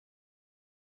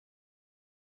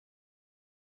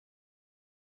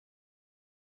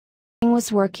everything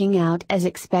was working out as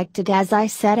expected as I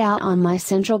set out on my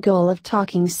central goal of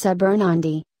talking Subir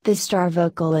Nandi, the star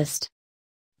vocalist.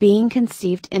 Being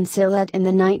conceived in Sylhet in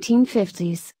the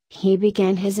 1950s, he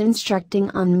began his instructing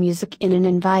on music in an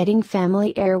inviting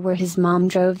family air where his mom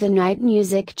drove the night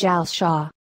music Jalsha.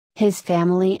 His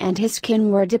family and his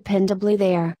kin were dependably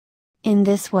there. In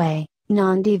this way,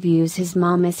 Nandi views his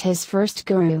mom as his first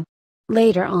guru.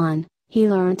 Later on, he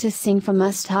learned to sing from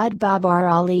Ustad Babar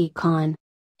Ali Khan.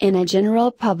 In a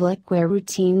general public where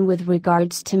routine with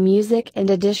regards to music and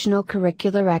additional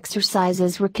curricular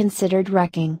exercises were considered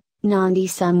wrecking, Nandi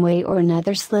some way or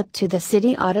another slipped to the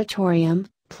City Auditorium,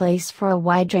 place for a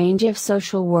wide range of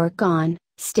social work on,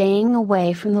 staying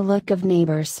away from the look of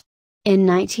neighbors. In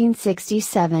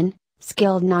 1967,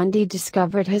 skilled Nandi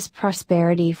discovered his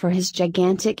prosperity for his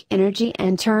gigantic energy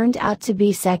and turned out to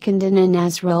be second in a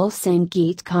Nazrul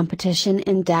Sangeet Competition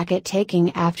in Dhaka,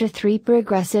 taking after 3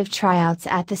 progressive tryouts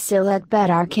at the Sylhet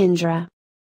Betar Kendra.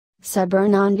 Subir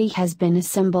Nandi has been a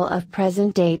symbol of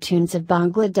present-day tunes of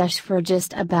Bangladesh for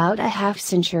just about a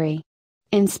half-century.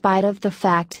 In spite of the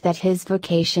fact that his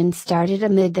vocation started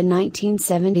amid the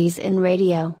 1970s in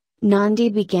radio, Nandi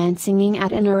began singing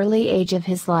at an early age of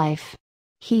his life.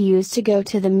 He used to go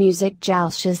to the music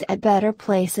Jalshas at better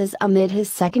places amid his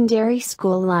secondary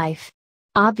school life.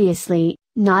 Obviously,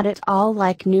 not at all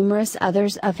like numerous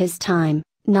others of his time,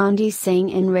 Nandi sang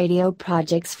in radio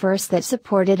projects first that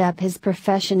supported up his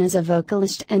profession as a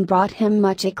vocalist and brought him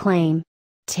much acclaim.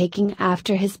 Taking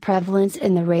after his prevalence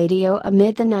in the radio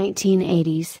amid the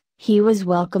 1980s, he was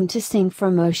welcomed to sing for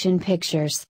motion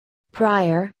pictures.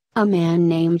 Prior, a man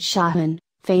named Shahin,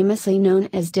 famously known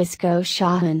as Disco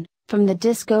Shahin, from the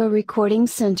Disco Recording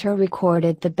Center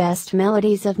recorded the best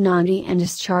melodies of Nandi and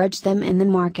discharged them in the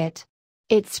market.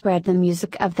 It spread the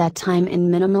music of that time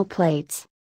in minimal plates.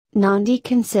 Nandi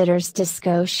considers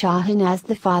Disco Shahin as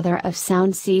the father of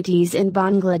sound CDs in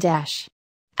Bangladesh.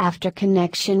 After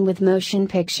connection with motion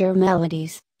picture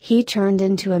melodies, he turned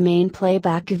into a main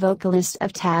playback vocalist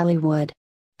of Dhallywood.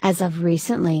 As of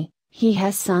recently, he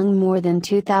has sung more than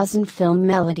 2,000 film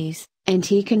melodies, and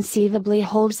he conceivably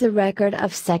holds the record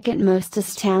of second most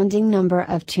astounding number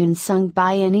of tunes sung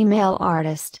by any male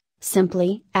artist,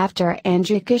 simply after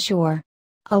Andrew Kishore.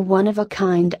 A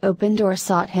one-of-a-kind open door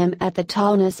sought him at the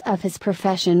tallness of his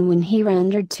profession when he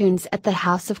rendered tunes at the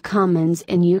House of Commons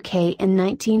in UK in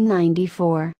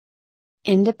 1994.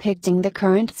 In depicting the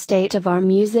current state of our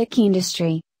music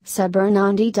industry, Subir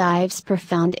Nandi dives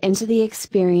profound into the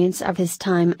experience of his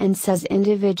time and says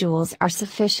individuals are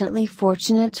sufficiently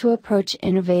fortunate to approach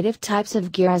innovative types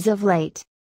of gear as of late.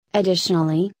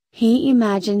 Additionally, he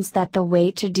imagines that the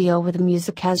way to deal with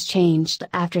music has changed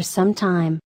after some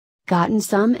time. Gotten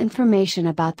some information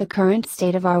about the current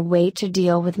state of our way to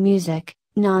deal with music,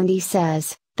 Nandi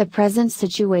says, the present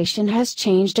situation has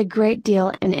changed a great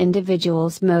deal and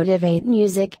individuals motivate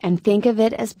music and think of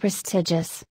it as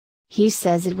prestigious. He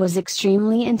says it was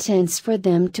extremely intense for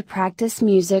them to practice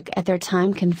music at their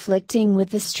time conflicting with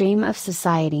the stream of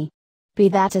society. Be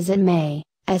that as it may,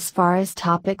 as far as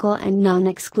topical and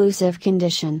non-exclusive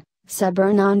condition,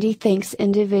 Subir Nandi thinks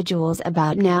individuals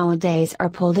about nowadays are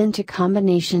pulled into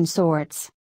combination sorts.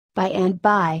 By and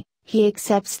by, he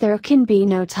accepts there can be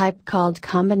no type called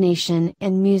combination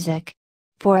in music.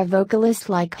 For a vocalist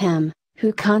like him,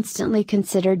 who constantly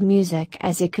considered music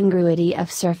as a congruity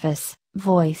of surface,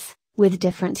 voice, with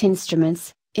different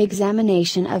instruments,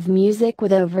 examination of music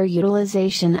with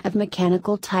overutilization of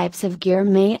mechanical types of gear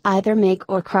may either make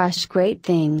or crush great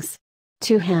things.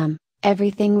 To him,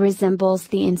 everything resembles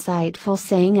the insightful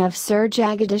saying of Sir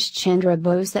Jagadish Chandra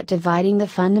Bose that dividing the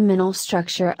fundamental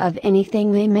structure of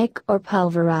anything may make or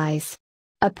pulverize.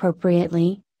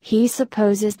 Appropriately, he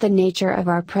supposes the nature of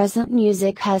our present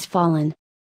music has fallen.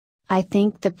 I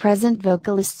think the present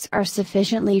vocalists are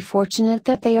sufficiently fortunate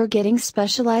that they are getting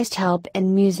specialized help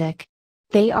in music.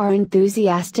 They are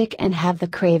enthusiastic and have the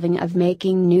craving of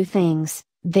making new things,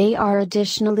 they are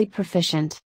additionally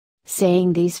proficient.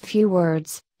 Saying these few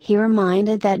words, he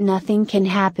reminded that nothing can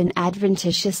happen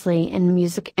adventitiously in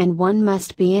music and one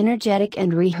must be energetic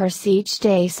and rehearse each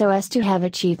day so as to have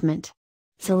achievement.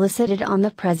 Solicited on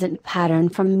the present pattern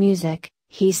from music,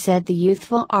 he said the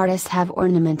youthful artists have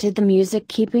ornamented the music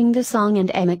keeping the song and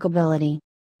amicability.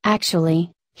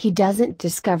 Actually, he doesn't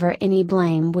discover any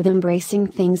blame with embracing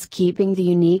things keeping the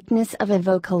uniqueness of a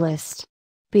vocalist.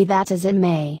 Be that as it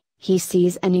may, he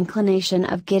sees an inclination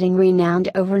of getting renowned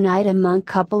overnight among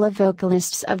couple of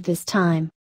vocalists of this time.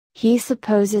 He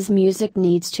supposes music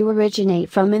needs to originate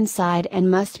from inside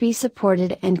and must be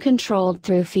supported and controlled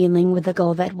through feeling with the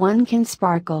goal that one can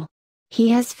sparkle. He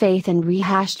has faith in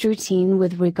rehashed routine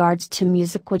with regards to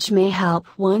music which may help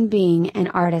one being an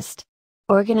artist.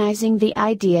 Organizing the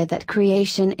idea that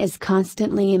creation is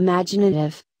constantly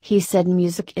imaginative, he said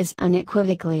music is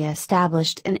unequivocally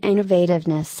established in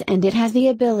innovativeness and it has the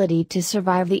ability to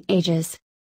survive the ages.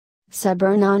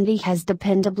 Subir Nandi has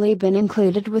dependably been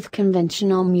included with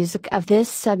conventional music of this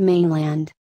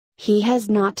sub-mainland. He has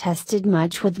not tested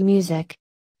much with music.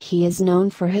 He is known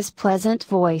for his pleasant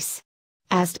voice.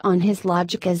 Asked on his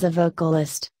logic as a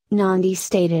vocalist, Nandi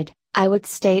stated, "I would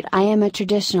state I am a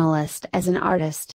traditionalist as an artist.